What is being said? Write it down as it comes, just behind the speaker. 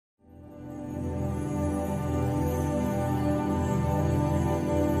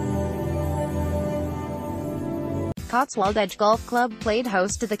Cotswold Edge Golf Club played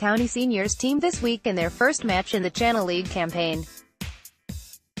host to the county seniors team this week in their first match in the Channel League campaign.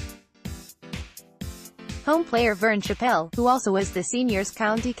 Home player Chappell, who also is the seniors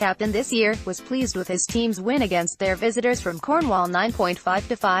county captain this year, was pleased with his team's win against their visitors from Cornwall 9.5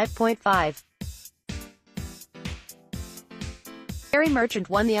 to 5.5. Gary Merchant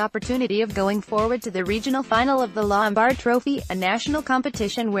won the opportunity of going forward to the regional final of the Lombard Trophy, a national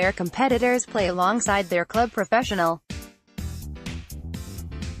competition where competitors play alongside their club professional.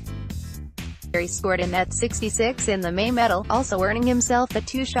 Gary scored a net 66 in the May medal, also earning himself a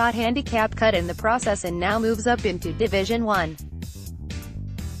two-shot handicap cut in the process, and now moves up into Division 1.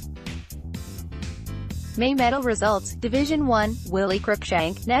 May medal results: Division 1, Willie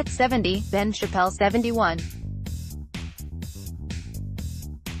Cruikshank, net 70, Ben Chappell 71.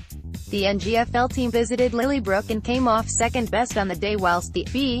 The NGFL team visited Lillybrook and came off second best on the day, whilst the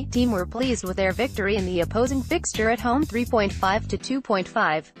B team were pleased with their victory in the opposing fixture at home 3.5 to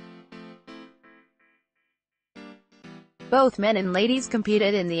 2.5. Both men and ladies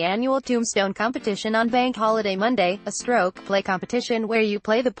competed in the annual Tombstone competition on Bank Holiday Monday, a stroke play competition where you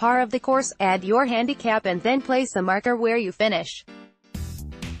play the par of the course, add your handicap and then place a marker where you finish.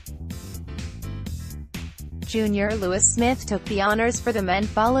 Junior Lewis Smith took the honors for the men,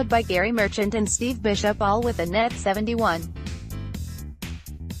 followed by Gary Merchant and Steve Bishop, all with a net 71.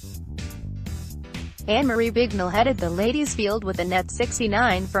 Anne-Marie Bignell headed the ladies' field with a net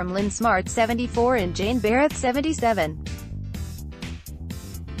 69 from Lynn Smart 74 and Jane Barrett 77.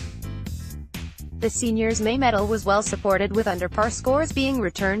 The seniors' May medal was well supported, with under-par scores being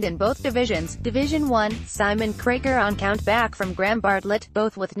returned in both divisions. Division 1, Simon Craker on count back from Graham Bartlett,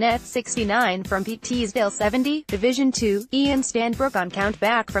 both with net 69 from Pete Teasdale 70. Division 2, Ian Stanbrook on count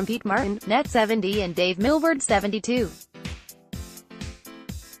back from Pete Martin, net 70, and Dave Milward 72.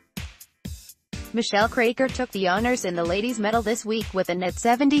 Michelle Craker took the honors in the ladies' medal this week with a net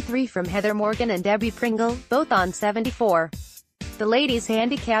 73 from Heather Morgan and Debbie Pringle, both on 74. The ladies'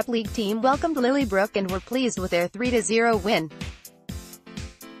 handicap league team welcomed Lillybrook and were pleased with their 3-0 win.